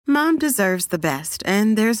Mom deserves the best,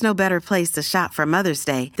 and there's no better place to shop for Mother's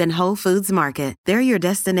Day than Whole Foods Market. They're your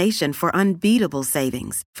destination for unbeatable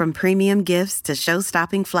savings, from premium gifts to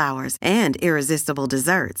show-stopping flowers and irresistible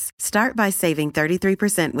desserts. Start by saving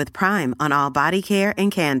 33% with Prime on all body care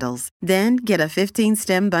and candles. Then get a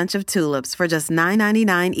 15-stem bunch of tulips for just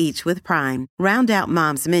 $9.99 each with Prime. Round out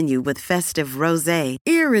Mom's menu with festive rosé,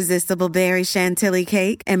 irresistible berry chantilly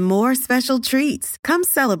cake, and more special treats. Come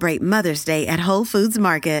celebrate Mother's Day at Whole Foods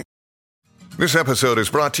Market. This episode is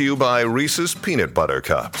brought to you by Reese's Peanut Butter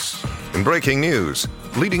Cups. In breaking news,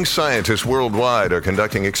 leading scientists worldwide are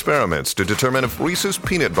conducting experiments to determine if Reese's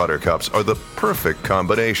Peanut Butter Cups are the perfect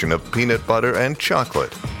combination of peanut butter and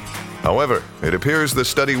chocolate. However, it appears the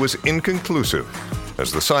study was inconclusive,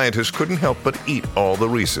 as the scientists couldn't help but eat all the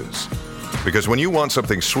Reese's. Because when you want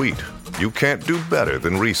something sweet, you can't do better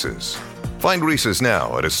than Reese's. Find Reese's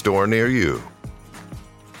now at a store near you.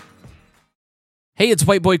 Hey, it's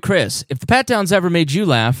White Boy Chris. If the Pat Downs ever made you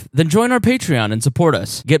laugh, then join our Patreon and support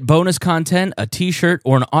us. Get bonus content, a t-shirt,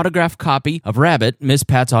 or an autographed copy of Rabbit, Miss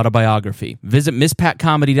Pat's autobiography. Visit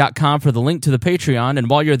MissPatComedy.com for the link to the Patreon,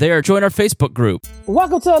 and while you're there, join our Facebook group.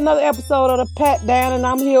 Welcome to another episode of the Pat Down, and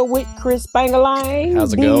I'm here with Chris Bangaline.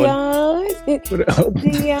 How's it going?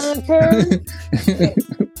 Dion Curry.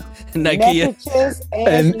 Nakia.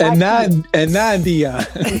 And not Dion.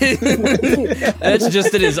 That's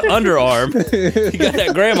just in his underarm. He got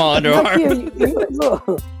that grandma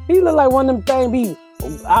underarm. He look like one of them things be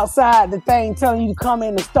outside the thing telling you to come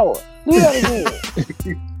in the store. Do that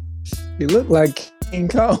again. He look like King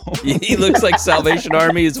Kong. He looks like Salvation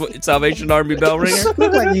Army bell ringer.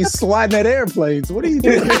 Look like you sliding at airplanes. What are you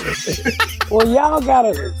doing? Well, y'all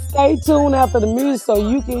gotta stay tuned after the music so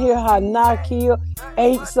you can hear how Nakia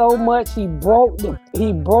ate so much he broke the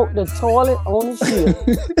toilet on the ship.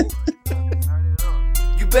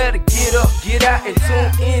 You better get up, get out, and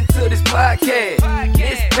tune into this podcast.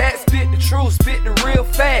 This Pat spit the truth, spit the real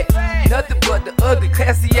fact. Nothing but the ugly,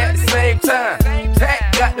 classy at the same time.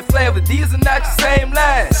 Pat got the flavor, these are not your same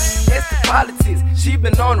lines. That's the politics, she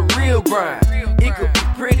been on the real grind. It could be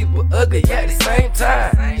pretty but ugly at the same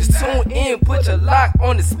time. Just tune in, put your lock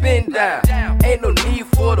on the spin down. Ain't no need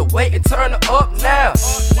for the wait and turn it up now.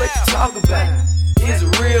 What you talking about? Is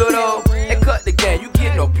it real though? And cut the game, you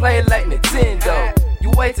get no play like Nintendo. You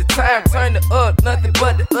wasted time, turn it up, nothing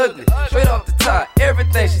but the ugly. Straight off the top,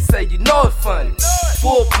 everything she say, you know it's funny.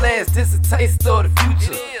 Full blast, this a taste of the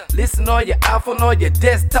future. Listen on your iPhone, on your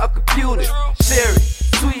desktop computer. Share it,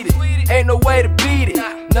 tweet it, ain't no way to beat it.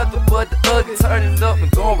 Nothing but the ugly, turn it up and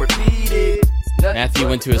gon' repeat it. Matthew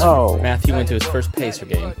went to his first Pacer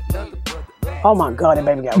game. Oh my God, that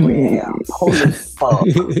baby got red hair. Holy fuck.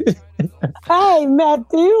 Hey,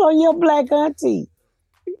 Matthew, on your black auntie.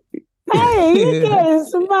 Hey, look at him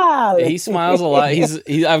smiling. He smiles a lot.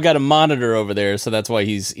 I've got a monitor over there, so that's why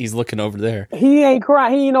he's looking over there. He ain't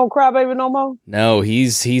no crybaby no more. No,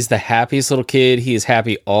 he's the happiest little kid. He is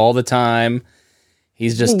happy all the time.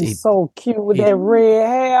 He's so cute with that red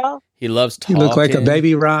hair. He loves talking. He looks like a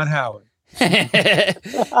baby Ron Howard.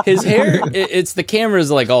 His hair, it's the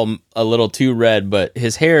camera's like all a little too red, but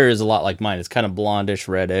his hair is a lot like mine. It's kind of blondish,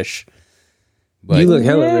 reddish. But you look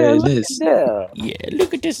hella red in this. Yeah,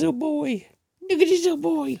 look at this little boy. Look at this little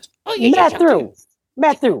boy. Oh, yeah,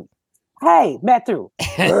 Matthew. Hey, Matthew.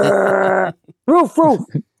 Roof.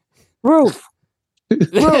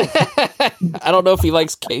 I don't know if he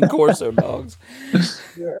likes cane Corso dogs.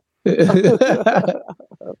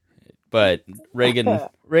 But Reagan's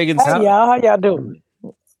hey, y'all, how y'all doing?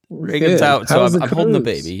 Reagan's out, so I'm holding the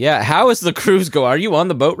baby. Yeah, how is the cruise going? Are you on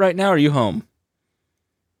the boat right now, or are you home?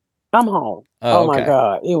 I'm home. Oh, my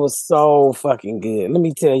God. It was so fucking good. Let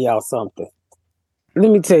me tell y'all something.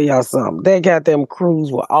 That goddamn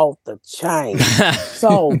cruise was off the chain.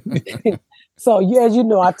 So yeah, as you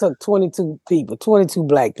know, I took 22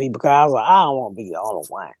 black people, because I was like, I don't want to be the only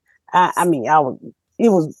one. It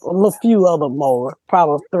was a few other more,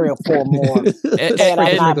 probably 3 or 4 more.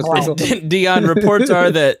 and Dion, reports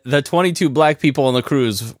are that the 22 black people on the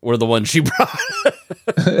cruise were the ones she brought.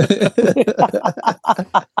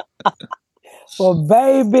 Well,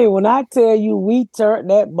 baby, when I tell you we turned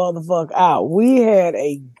that motherfucker out, we had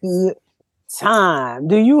a good time.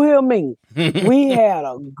 Do you hear me? We had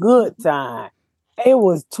a good time. It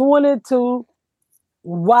was 22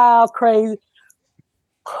 wild, crazy.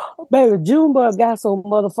 Baby, Junebug got some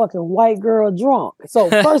motherfucking white girl drunk. So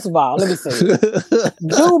first of all, let me say,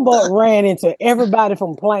 Junebug ran into everybody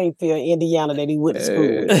from Plainfield, Indiana that he went to school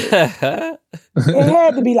with. It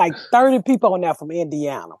had to be like 30 people on there from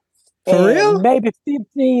Indiana. For real? Maybe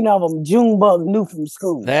 15 of them Junebug knew from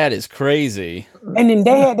school. That is crazy. And then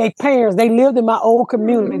they had their parents. They lived in my old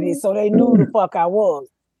community, so they knew who the fuck I was.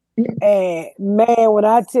 And man, when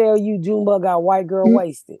I tell you Junebug got white girl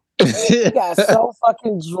wasted, he got so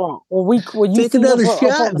fucking drunk. When you Take another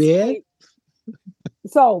shot, man.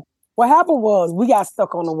 So what happened was we got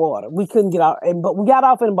stuck on the water. We couldn't get out, but we got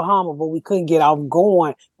off in Bahamas, but we couldn't get off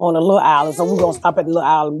going on a little island. So we're gonna stop at the little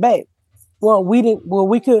island back. Well, we didn't. Well,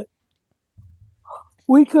 we couldn't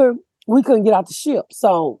get out the ship.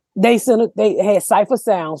 So they had Cypher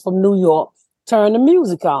Sounds from New York turn the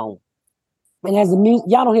music on. And as the music,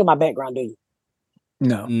 y'all don't hear my background, do you?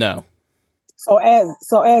 No. So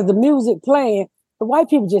as the music playing, the white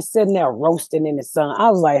people just sitting there roasting in the sun.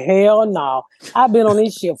 I was like, hell no. I've been on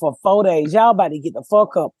this shit for 4 days. Y'all about to get the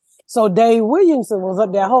fuck up. So Dave Williamson was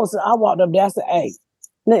up there hosting. I walked up there. I said, hey,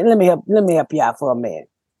 let me help you out for a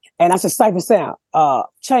minute. And I said, Cypher Sound,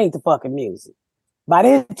 change the fucking music. By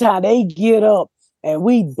this time, they get up and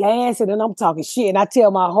we dancing and I'm talking shit. And I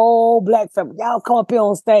tell my whole black family, y'all come up here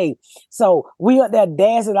on stage. So we up there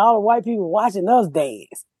dancing, all the white people watching us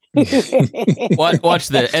dance. Watch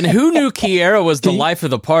this. And who knew Kiera was the life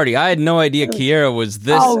of the party? I had no idea Kiera was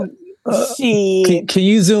this. Oh, shit. Can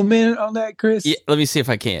you zoom in on that, Chris? Yeah, let me see if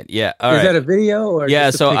I can. Yeah. All Is right. that a video or yeah,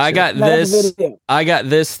 just a so picture? I got this. I got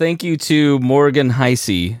this. Thank you to Morgan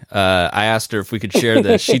Heisey. I asked her if we could share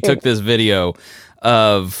this. She took this video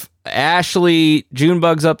of Ashley,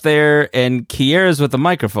 Junebug's up there, and Kiera's with the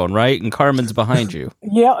microphone, right? And Carmen's behind you.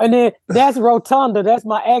 Yeah, and then that's Rotunda. That's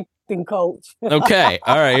my acting coach. Okay.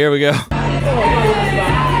 All right, here we go. That's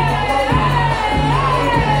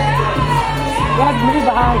me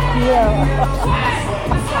behind Kiera.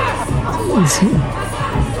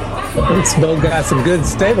 This boat got some good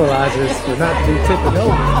stabilizers for not to be tipping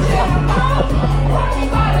over.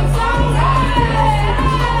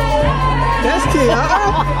 That's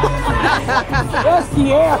Kiara. That's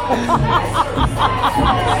Kiera.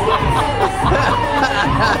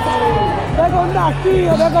 They're gonna knock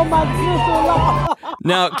Kiera. They're gonna my sister-in-law.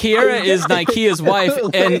 Now, Kiera is Nikea's wife,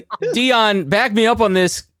 and Dion, back me up on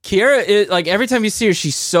this. Kiera is like every time you see her,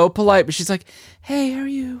 she's so polite, but she's like, "Hey, how are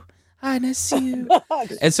you? Hi, nice to see you."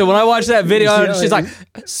 And so when I watch that video, she's like,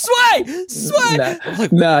 "Sway!"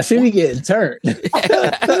 Nah, she be getting turned. She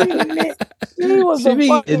was a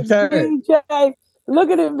fucking DJ. Look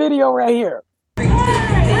at this video right here. Come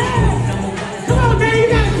on, man, you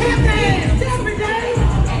gotta tap that. Tap it,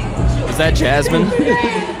 Dave. Was that Jasmine? That's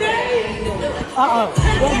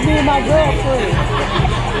me and my girlfriend.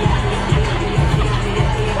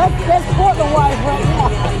 That's Portland wife right now.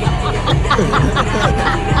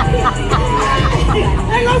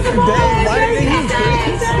 Hey, go some more. Dave, why did they use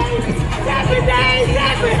Chris? Tap it, Dave.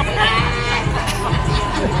 Tap it.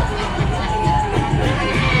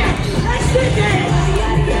 That's it, Dave.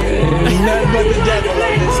 Nothing but the devil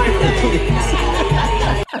on this.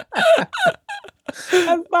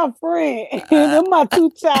 That's my friend. They're my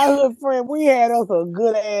two childhood friends. We had us a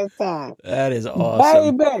good ass time. That is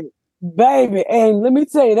awesome. Baby. And let me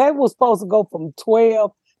tell you, that was supposed to go from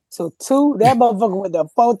 12 to 2. That motherfucker went to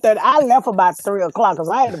 4:30. I left about 3 o'clock because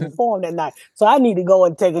I had to perform that night. So I need to go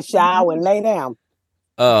and take a shower and lay down.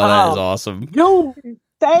 Oh, that is awesome. June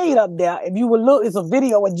stayed up there. If you would look, it's a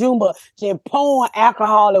video with Jumba just pouring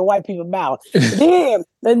alcohol in white people's mouth.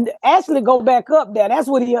 then actually go back up there. That's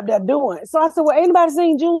what he up there doing. So I said, well, anybody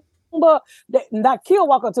seen Jumba? That kid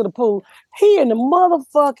walk up to the pool. He in the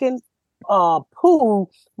motherfucking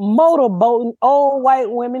pool motorboating old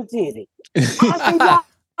white women titty. I said,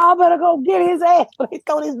 y'all better go get his ass. They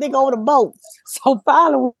throw this nigga over the boat. So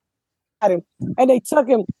finally, we got him, and they took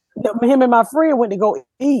him. Him and my friend went to go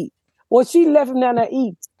eat. Well, she left him down there to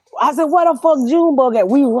eat. I said, where the fuck Junebug at?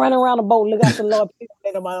 We run around the boat. Look out the Lord.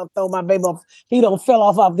 I don't throw my baby off. He don't fell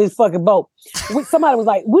off this fucking boat. Somebody was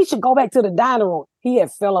like, we should go back to the dining room. He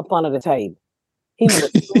had fell up under the table. He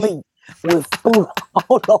was asleep with food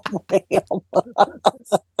all over him.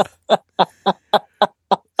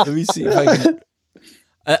 Let me see if I can.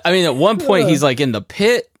 I mean, at one point, he's like in the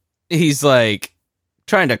pit. He's like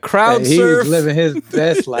trying to crowd surf. He's living his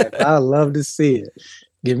best life. I love to see it.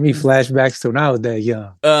 Give me flashbacks to when I was that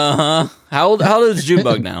young. Uh-huh. How old is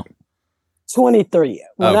Junebug now? 23.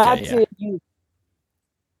 When I tell you,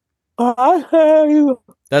 I tell you.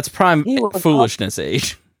 That's prime foolishness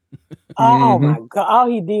age. Oh my God. All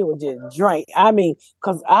he did was just drink. I mean,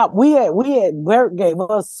 because we had Bert gave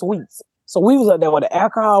us sweets. So we was up there where the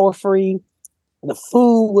alcohol was free. The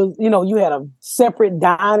food was, you had a separate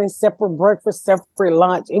dining, separate breakfast, separate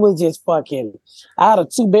lunch. It was just fucking, I had a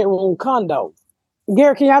 2-bedroom condo.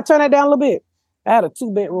 Gary, can y'all turn that down a little bit? I had a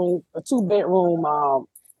two bedroom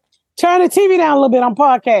Turn the TV down a little bit. I'm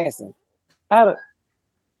podcasting. I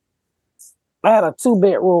had a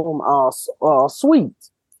 2-bedroom suite.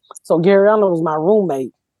 So Garyana was my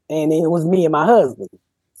roommate, and it was me and my husband.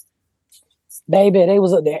 Baby, they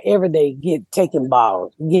was up there every day taking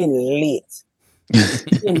bottles, getting lit.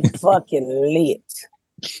 Getting fucking lit.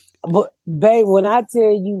 But babe, when I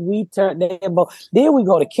tell you we turned that boat, then we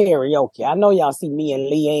go to karaoke. I know y'all see me and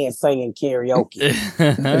Leanne singing karaoke.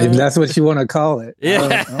 If that's what you want to call it.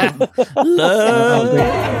 Yeah. I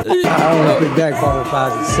don't think that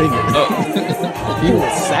qualifies as singing. You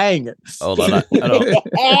were singing. Hold on. I don't.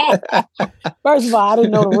 First of all, I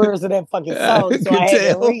didn't know the words of that fucking song, so I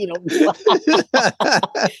had to read them.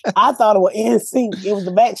 I thought it was NSYNC. It was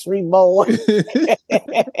the Backstreet Boys.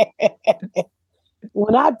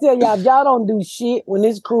 When I tell y'all, if y'all don't do shit when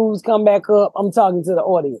this cruise come back up, I'm talking to the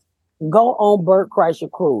audience. Go on Bert Kreischer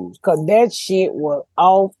cruise, because that shit was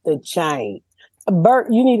off the chain. Bert,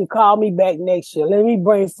 you need to call me back next year. Let me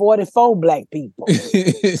bring 44 black people.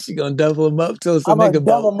 She gonna double them up till it's a I'm gonna nigga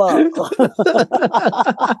double them up.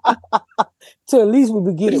 Till at least we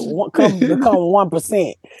begin become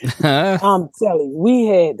 1%. I'm telling you, we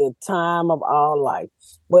had the time of our life.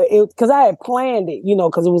 But because I had planned it,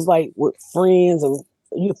 because it was like with friends and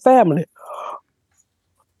your family.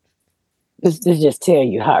 This just tell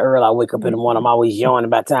you how early I wake up in the morning. I'm always yawning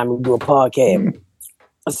by the time we do a podcast.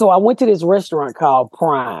 So I went to this restaurant called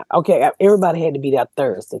Prime. Okay, everybody had to be there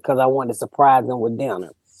Thursday because I wanted to surprise them with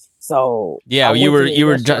dinner. So yeah, you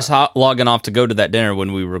were just logging off to go to that dinner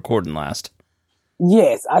when we were recording last.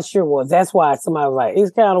 Yes, I sure was. That's why somebody was like,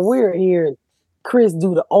 it's kind of weird hearing Chris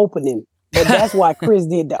do the opening. But that's why Chris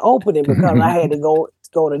did the opening, because I had to go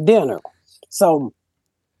to dinner. So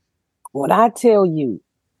when I tell you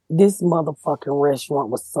this motherfucking restaurant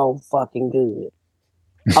was so fucking good.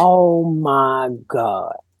 Oh my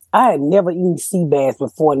God. I had never eaten sea bass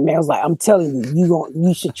before, and man was like, I'm telling you,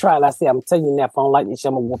 you should try it. I said, I'm telling you now, if I don't like this shit,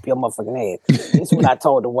 I'm gonna whoop your motherfucking ass. That's what I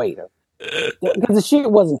told the waiter. Because the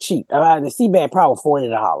shit wasn't cheap. The sea bass probably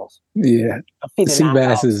 $40. Yeah. Sea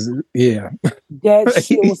bass is, yeah. That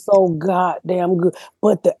shit was so goddamn good.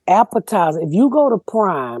 But the appetizer, if you go to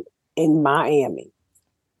Prime in Miami,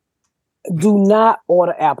 do not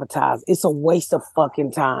order appetizers. It's a waste of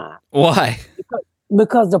fucking time. Why?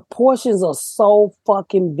 Because the portions are so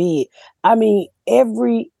fucking big. I mean,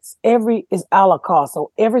 every is a la carte.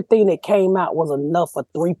 So everything that came out was enough for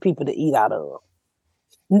 3 people to eat out of.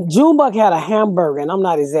 Junebug had a hamburger, and I'm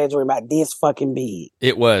not exaggerating, about this fucking big.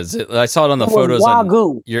 It was. I saw it on the photos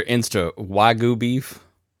on your Insta. Wagyu beef?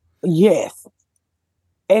 Yes.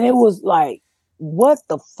 And it was like, what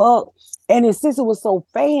the fuck? And since it was so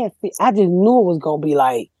fancy, I just knew it was going to be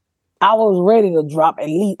like, I was ready to drop at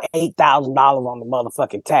least $8,000 on the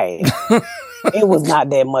motherfucking tag. It was not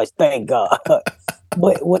that much, thank God.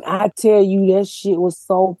 But when I tell you that shit was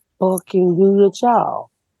so fucking good, y'all.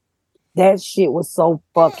 That shit was so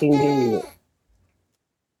fucking good.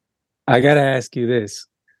 I gotta ask you this.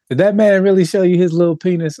 Did that man really show you his little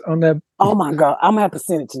penis on that? Oh my God. I'm gonna have to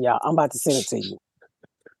send it to y'all. I'm about to send it to you.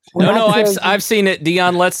 I've seen it,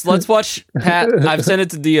 Dion. Let's watch Pat. I've sent it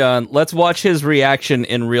to Dion. Let's watch his reaction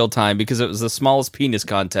in real time because it was the smallest penis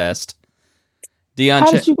contest. Dion,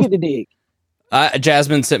 how did you get the dig?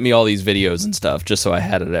 Jasmine sent me all these videos and stuff just so I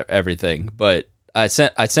had it everything. But I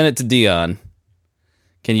sent it to Dion.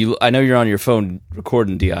 Can you? I know you're on your phone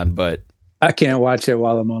recording, Dion, but I can't watch it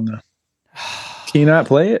while I'm on the. Can you not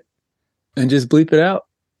play it and just bleep it out?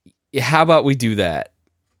 Yeah, how about we do that?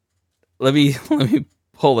 Let me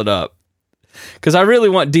pull it up because I really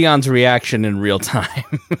want Dion's reaction in real time.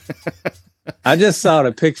 I just saw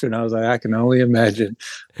the picture and I was like, I can only imagine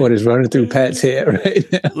what is running through Pat's head right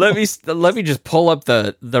now. Let me just pull up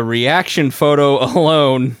the reaction photo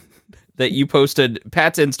alone that you posted.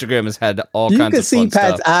 Pat's Instagram has had all kinds of fun stuff. You can see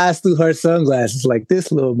Pat's eyes through her sunglasses like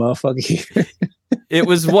this little motherfucker here. It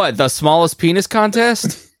was what? The smallest penis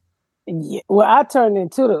contest? Yeah, well, I turned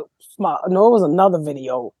into the small. No, it was another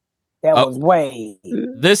video that was way.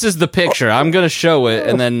 This is the picture. I'm going to show it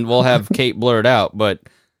and then we'll have Kate blur it out, but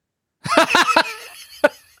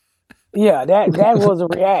yeah, that was a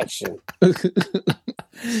reaction.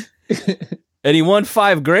 And he won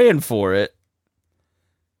 $5,000 for it.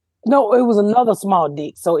 No, it was another small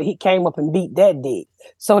dick. So he came up and beat that dick.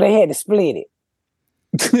 So they had to split it.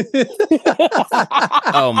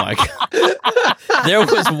 Oh my God. There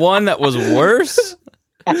was one that was worse?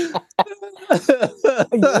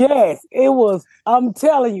 Yes, it was. I'm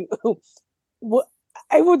telling you.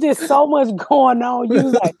 It was just so much going on. You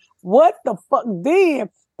was like, what the fuck? Then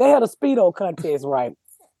they had a Speedo contest, right?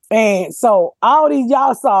 And so all these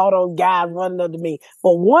y'all saw those guys running up to me.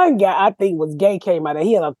 But one guy I think was gay came out there.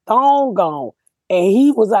 He had a thong on. And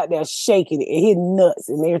he was out there shaking it, and his nuts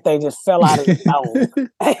and everything just fell out of his thong.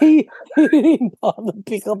 And he didn't bother to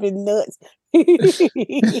pick up his nuts.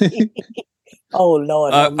 Oh,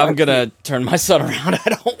 Lord. I'm going to turn my son around. I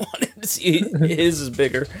don't want him to see his is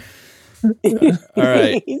bigger. All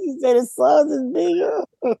right. He said his son's is bigger.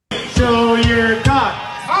 Show your cock.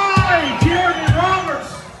 I, Jeremy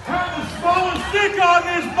Roberts, have the smallest dick on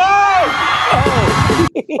this boat.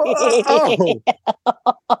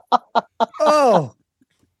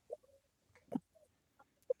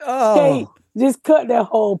 Okay, just cut that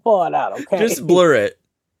whole part out, okay? Just blur it.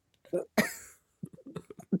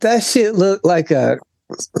 That shit looked like a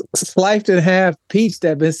sliced in half peach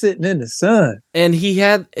that been sitting in the sun. And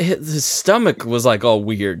his stomach was like all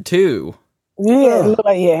weird too. Yeah, it looked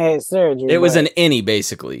like he had surgery. It was an innie,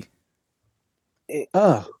 basically.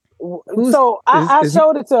 So I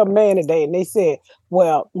showed it to a man today, and they said,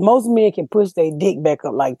 well, most men can push their dick back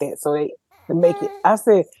up like that, so they can make it. I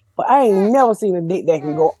said, but I ain't never seen a dick that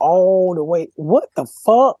can go all the way. What the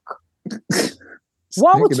fuck?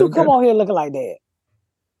 Why would you come on here looking like that?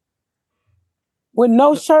 With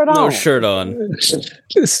no shirt on? No shirt on.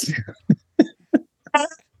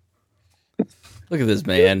 Look at this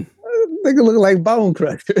man. Nigga look like Bone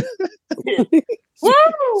Crusher.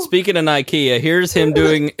 Speaking of IKEA, here's him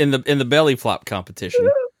doing in the belly flop competition.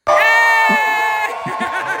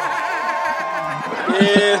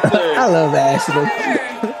 Yes, sir. I love Ashley.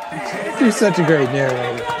 She's such a great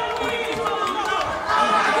narrator.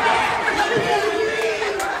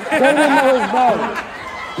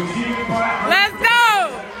 Let's go!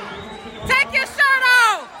 Take your shirt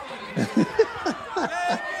off!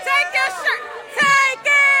 Take your shirt! Take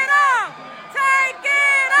it off! Take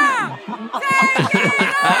it off! Take it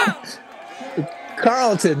off!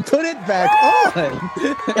 Carlton, put it back on.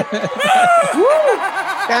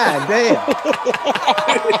 God damn.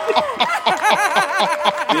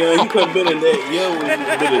 Yeah, you could have been in that. Yeah, was a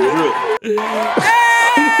bit of drip.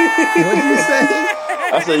 What did you say?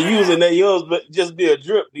 I said you was in that. Yours, but just be a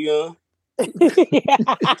drip, Dion.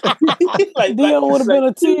 Dion would have been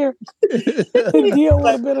a tear. Dion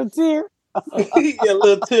would have been a tear. Yeah, a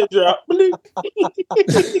little teardrop.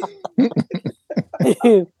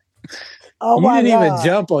 Oh, you didn't even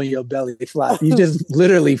jump on your belly flop. You just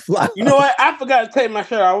literally flopped. You know what? I forgot to take my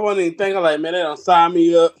shirt. I wasn't even thinking like, man, they don't sign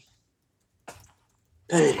me up.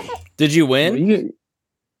 Dang. Did you win?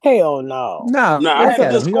 Hell no. No, I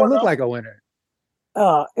had to you don't look like a winner.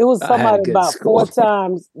 It was somebody about 4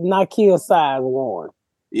 times Nike size won.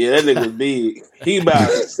 Yeah, that nigga was big. He about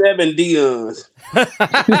 7 Dions. No,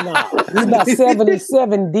 he about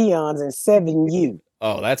 77 Dions and 7 U.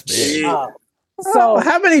 Oh, that's big. So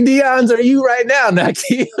how many Dions are you right now,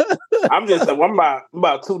 Naki? I'm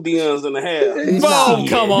about 2 Dions and a half. Oh,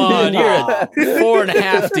 come on. You're at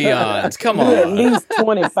 4.5 Dions. Come on. At least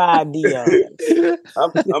 25 Dions.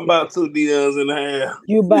 I'm about 2 Dions and a half.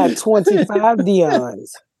 You about 25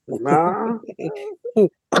 Dions. Nah.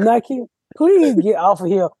 Nike, please get off of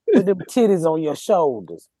here with them titties on your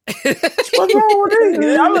shoulders. What's wrong with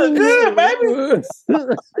this? I look good, baby.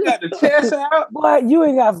 I got the chest out. Boy, you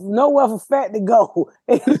ain't got nowhere for fat to go.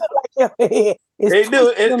 It look like your head is It's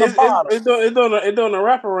doing a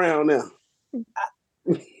wraparound now.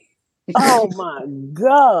 Oh my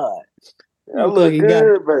God. I look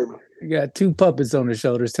good, baby. You got 2 puppets on the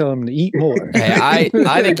shoulders. Tell them to eat more. Hey,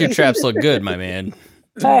 I think your traps look good, my man.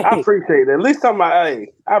 Hey, I appreciate that. At least I'm I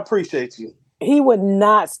appreciate you. he would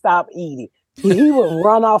not stop eating. He would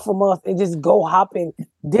run off from us and just go hop in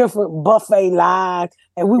different buffet lines.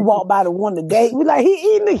 And we walk by the one today. We like, he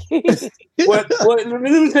eating again. What, let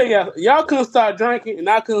me tell y'all couldn't stop drinking and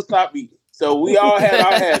I couldn't stop eating. So we all had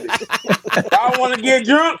our habits. If I want to get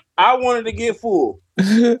drunk, I wanted to get full.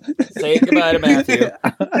 Say goodbye to Matthew.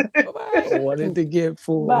 I wanted to get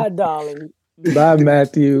full. Bye, darling. Bye,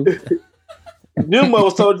 Matthew. Jumbo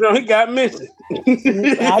was so drunk, he got missing.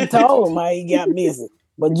 I told him how he got missing.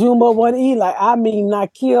 But Jumbo wasn't eating like,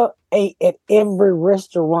 Nakia ate at every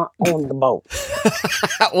restaurant on the boat.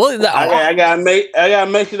 Well, I gotta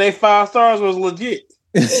make sure they 5 stars was legit.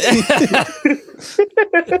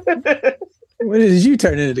 When did you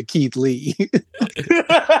turn into Keith Lee?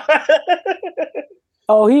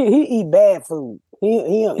 Oh, he eat bad food. He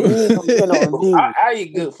ain't gonna get no reviews. I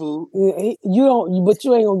eat good food. You don't, but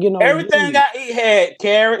you ain't gonna get no Everything reviews. I eat had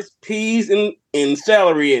carrots, peas, and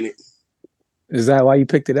celery in it. Is that why you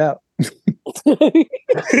picked it out? I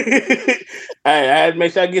had to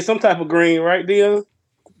make sure I get some type of green, right, Dion?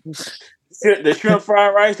 The shrimp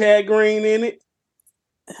fried rice had green in it.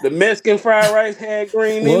 The Mexican fried rice had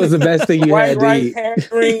green in it. What was the best thing you White had to rice eat? had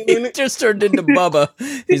green in He it. just turned into Bubba.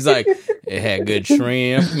 He's like, it had good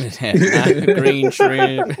shrimp. It had green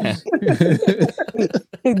shrimp.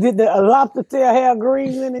 Did the lobster tail have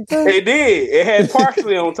greens in it too? It did. It had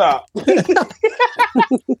parsley on top.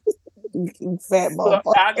 You fat So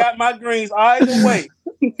motherfucker. I got my greens either way.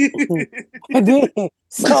 And then,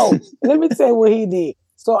 so let me tell you what he did.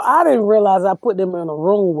 So I didn't realize I put them in a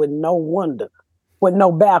room with no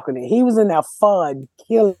balcony. He was in that fun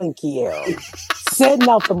killing Kiara, setting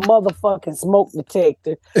off the motherfucking smoke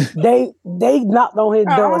detector. They knocked on his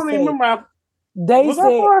I door. don't even remember. They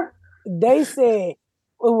said it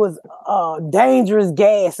was dangerous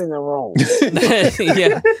gas in the room. Yeah,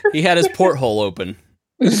 he had his porthole open.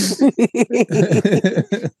 He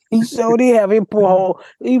sure did have his porthole.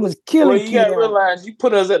 He was killing Well, you gotta Kiara. realize you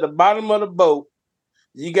put us at the bottom of the boat.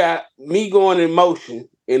 You got me going in motion,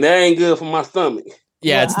 and that ain't good for my stomach.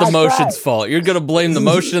 Yeah, Well, it's the I motion's tried. fault. You're going to blame the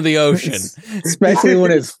motion of the ocean. Especially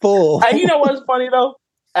when it's full. Hey, you know what's funny though?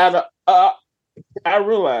 I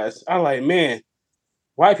realized man,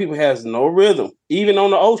 white people has no rhythm. Even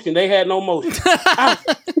on the ocean, they had no motion.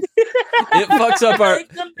 It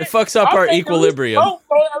fucks up our equilibrium. I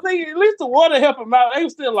think at least the water helped them out. They were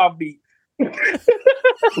still off beat.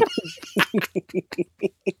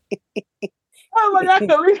 I was like, I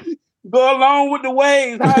can at least go along with the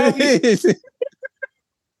waves.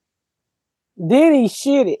 Then he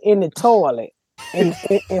shit it in the toilet and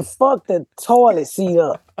fucked the toilet seat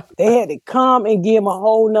up. They had to come and give him a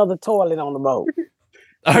whole nother toilet on the boat.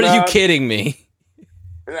 Are you kidding me?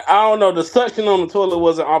 I don't know. The suction on the toilet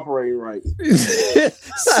wasn't operating right.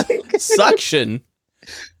 Suction?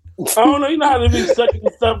 I don't know. You know how to be sucking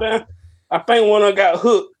stuff down? I think one of them got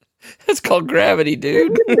hooked. That's called gravity,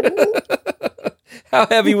 dude. How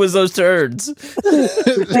heavy was those turds?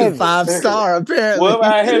 5-star, apparently. Well,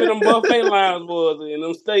 how heavy them buffet lines was in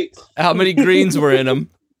them states. How many greens were in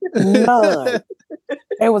them? None.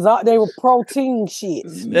 They were protein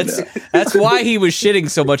shits. That's why he was shitting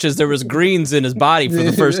so much, as there was greens in his body for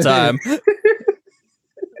the first time.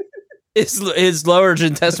 His lower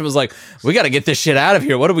intestine was like, we got to get this shit out of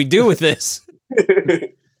here. What do we do with this?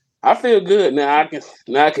 I feel good now. I got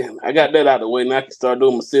that out of the way. Now I can start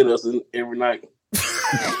doing my sit-ups every night.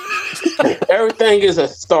 Everything is a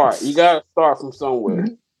start. You got to start from somewhere.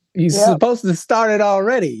 You're supposed to start it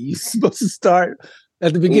already. You're supposed to start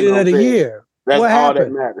at the beginning of the year. That's what all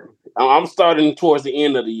happened? that matters. I'm starting towards the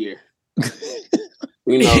end of the year.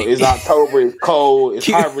 It's October. It's cold. It's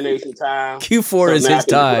hibernation time. Q4 is his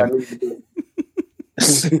time.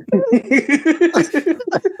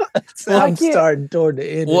 I'm starting toward the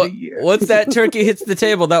end of the year. Once that turkey hits the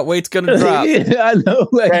table, that weight's going to drop. Yeah, I know.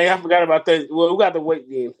 Dang, I forgot about that. Well, we got to wait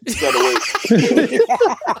then. We got to wait.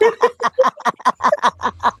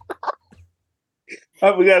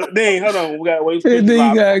 I forgot. Dang, hold on. We got to wait. And then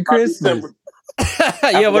you got Christmas.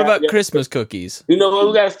 Yeah, what about Christmas cookies? You know what?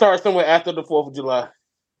 We got to start somewhere after the 4th of July.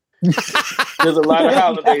 There's a lot of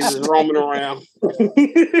holidays that's roaming around.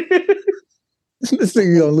 This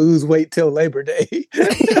thing gonna lose weight till Labor Day.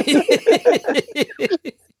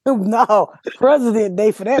 No, President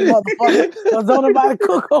Day for that motherfucker. Cause don't nobody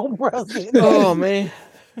cook on President Day. Oh man,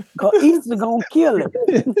 cause Easter gonna kill him.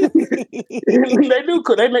 They do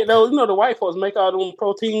cook. They make those. The white folks make all them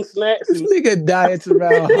protein snacks. This nigga diets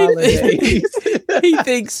around holidays.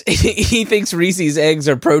 he thinks Reese's eggs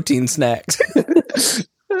are protein snacks.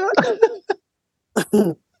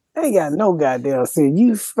 Ain't got no goddamn sense.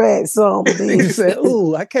 You fat son of a He bitch. said,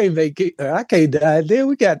 "Ooh, I can't make it. I can't diet. Then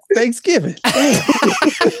we got Thanksgiving.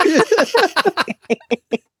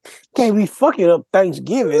 Can't be fucking up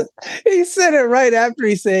Thanksgiving He said it right after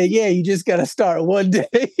he said, "Yeah, you just got to start one day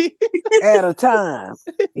at a time.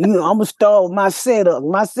 I'm gonna start with my setup.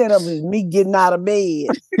 My setup is me getting out of bed.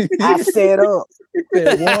 I set up.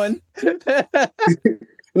 One."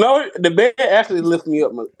 No, the bed actually lifts me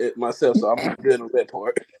up myself, so I'm good on that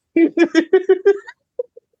part. You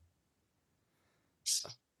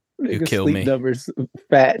Nigga kill sleep me. Numbers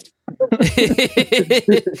fat.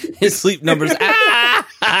 His sleep numbers.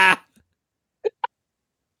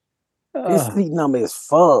 His sleep number is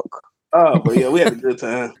fuck. Oh, but yeah, we had a good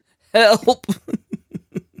time. Help.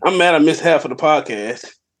 I'm mad I missed half of the podcast.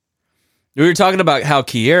 We were talking about how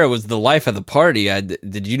Kiara was the life of the party.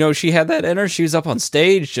 Did you know she had that in her? She was up on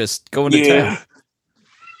stage just going to town.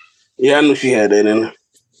 Yeah, I knew she had that in her.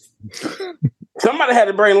 Somebody had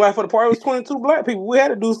to bring life of the party. It was 22 black people. We had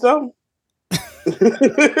to do something.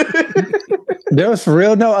 There was for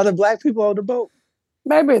real no other black people on the boat.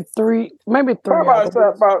 Maybe three.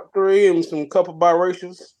 About 3 and some couple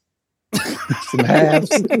biracials. Some halves.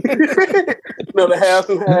 No, the halves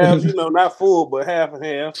and halves. Not full, but half and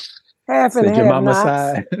half. Half and Said your half mama knots.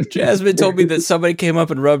 side. Jasmine told me that somebody came up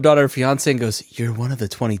and rubbed on her fiance and goes, "You're one of the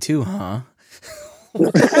 22, huh?"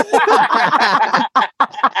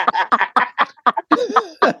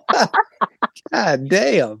 God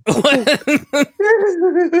damn.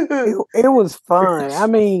 It was fun. I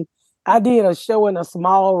mean, I did a show in a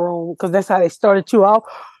small room because that's how they started you off.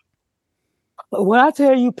 But when I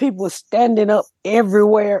tell you people were standing up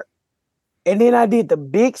everywhere, and then I did the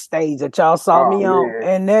big stage that y'all saw me on,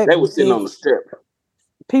 and they was sitting on the step.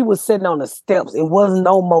 People were sitting on the steps. It wasn't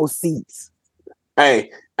no more seats.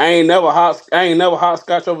 Hey, I ain't never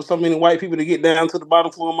hopscotch over so many white people to get down to the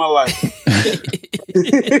bottom floor of my life.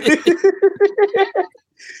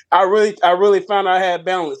 I really found I had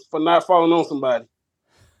balance for not falling on somebody.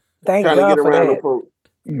 Thank Trying God to get for around that. the folk.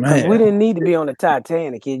 Man. We didn't need to be on the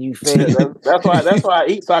Titanic, kid. You fed. That's why I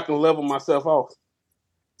eat so I can level myself off.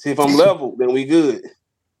 See, if I'm level, then we good.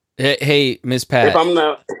 Hey, Miss Pat. If I'm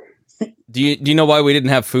not, do you know why we didn't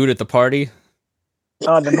have food at the party? The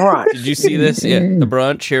brunch. Did you see this? Yeah, the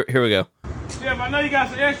brunch. Here we go. Jeff, I know you got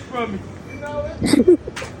some extra for me. You know it.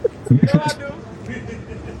 You know I do.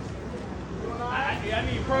 I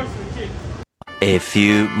need personal chicken. A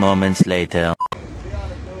few moments later.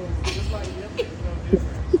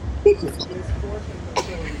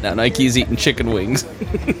 Now Nike's eating chicken wings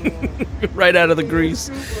right out of the grease.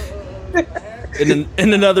 In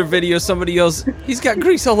another video, somebody else, he's got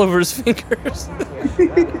grease all over his fingers.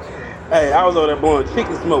 hey, I was over there blowing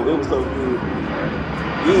chicken smoke. It was so good.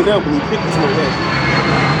 You ain't never blew chicken smoke that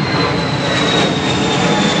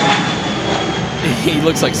He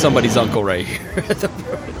looks like somebody's uncle right here.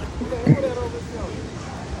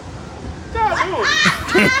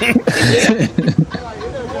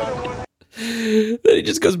 Then he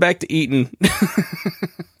just goes back to eating.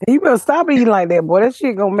 You better stop eating like that, boy. That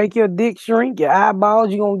shit gonna make your dick shrink, your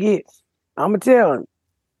eyeballs. You gonna get. I'm telling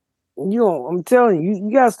you,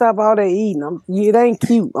 you gotta stop all that eating. It ain't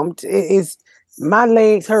cute. It's my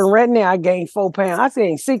legs hurting right now. I gained 4 pounds. I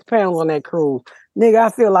said 6 pounds on that cruise, nigga. I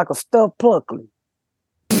feel like a stuffed pluckling.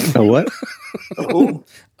 A what?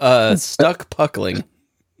 Stuck puckling.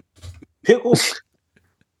 pickles.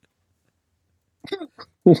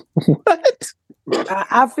 What?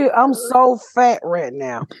 I feel I'm so fat right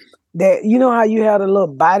now that you know how you have a little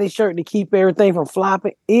body shirt to keep everything from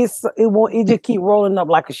flopping. It just keep rolling up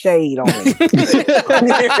like a shade on it.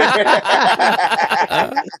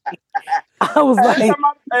 I was like,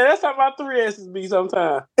 that's how my 3S's be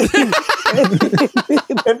sometimes. It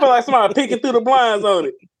feel like somebody peeking through the blinds on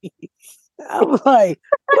it. I was like,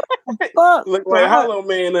 what the fuck? Look like Hollow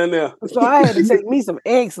Man in there. So I had to take me some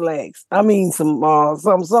X-Lax. I mean, something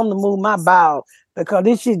to move my bowel because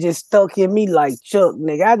this shit just stuck in me like Chuck,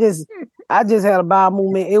 nigga. I just had a bowel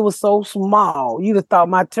movement. It was so small. You'd have thought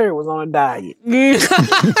my turd was on a diet.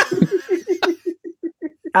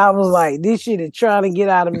 I was like, this shit is trying to get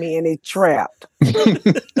out of me and it trapped.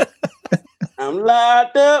 I'm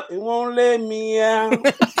locked up. It won't let me out. You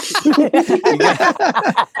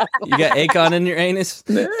got Akon in your anus?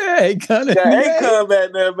 Akon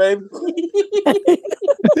back there, baby.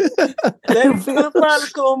 Let me feel the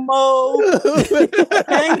particle mode.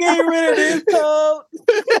 Can't get rid of this code.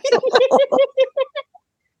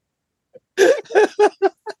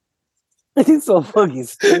 He's so fucking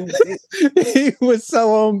stupid. He was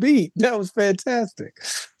so on beat. That was fantastic.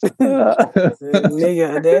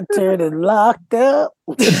 Nigga, that turd is locked up.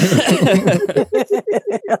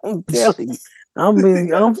 I'm telling you. I'm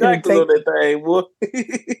finna take that thing, boy.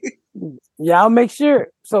 Y'all make sure.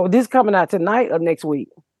 So this coming out tonight or next week?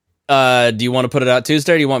 Do you want to put it out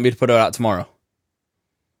Tuesday or do you want me to put it out tomorrow?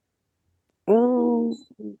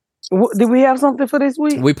 Did we have something for this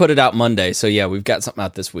week? We put it out Monday, so yeah, we've got something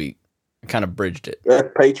out this week. I kind of bridged it. That's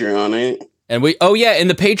Patreon, ain't it? And in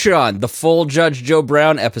the Patreon, the full Judge Joe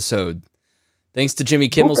Brown episode. Thanks to Jimmy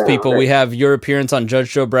Kimmel's people, we have your appearance on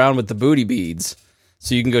Judge Joe Brown with the booty beads.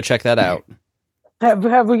 So you can go check that out.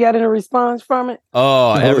 Have we got any response from it?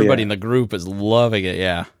 Oh, everybody in the group is loving it,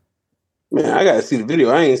 yeah. Man, I gotta see the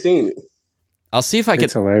video. I ain't seen it. I'll see if I can.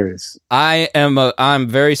 It's hilarious. I'm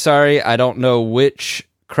very sorry. I don't know which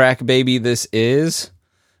crack baby this is.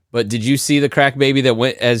 But did you see the crack baby that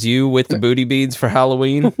went as you with the booty beads for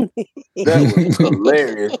Halloween? That was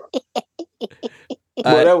hilarious.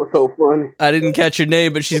 Boy, that was so funny. I didn't catch your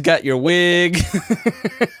name, but she's got your wig.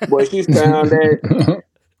 Boy, she found that.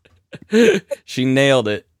 She nailed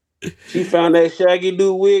it. She found that Shaggy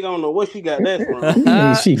Dude wig. I don't know what she got that from.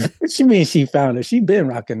 She found it. She been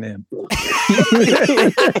rocking them.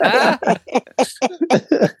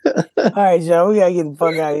 All right, y'all. We gotta get the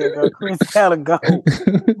fuck out of here, bro. Chris gotta go.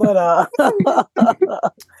 But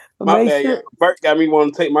My bad. Bert got me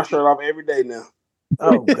wanting to take my shirt off every day now.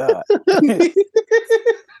 Oh God.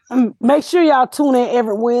 Make sure y'all tune in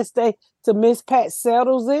every Wednesday to Miss Pat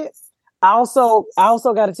Settles It. I also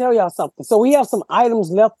got to tell y'all something. So we have some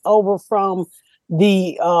items left over from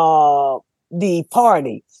the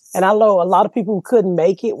party, and I know a lot of people who couldn't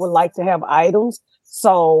make it would like to have items.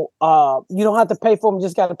 So you don't have to pay for them;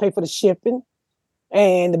 just got to pay for the shipping.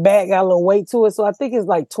 And the bag got a little weight to it, so I think it's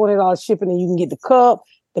like $20 shipping, and you can get the cup.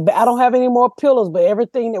 I don't have any more pillows, but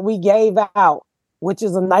everything that we gave out, which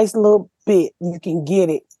is a nice little bit, you can get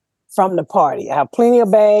it from the party. I have plenty of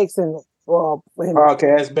bags and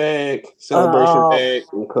podcast bag, celebration bag,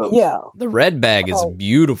 and cups. Yeah, the red bag is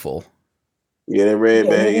beautiful. Yeah, the red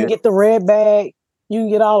bag. You can get the red bag. You can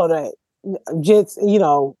get all of that. Just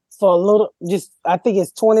for a little. Just I think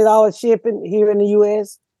it's $20 shipping here in the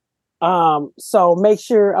U.S. So make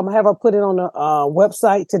sure I'm gonna have her put it on the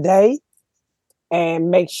website today, and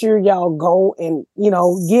make sure y'all go and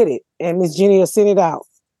get it. And Miss Jenny will send it out.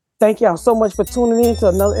 Thank y'all so much for tuning in to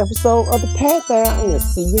another episode of The Pat Down, and we'll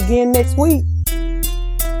see you again next week.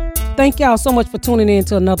 Thank y'all so much for tuning in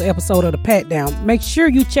to another episode of The Pat Down. Make sure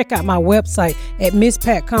you check out my website at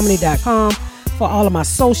misspatcomedy.com for all of my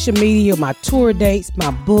social media, my tour dates,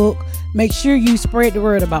 my book. Make sure you spread the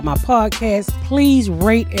word about my podcast. Please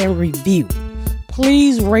rate and review.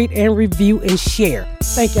 Please rate and review and share.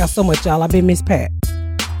 Thank y'all so much, y'all. I've been Miss Pat.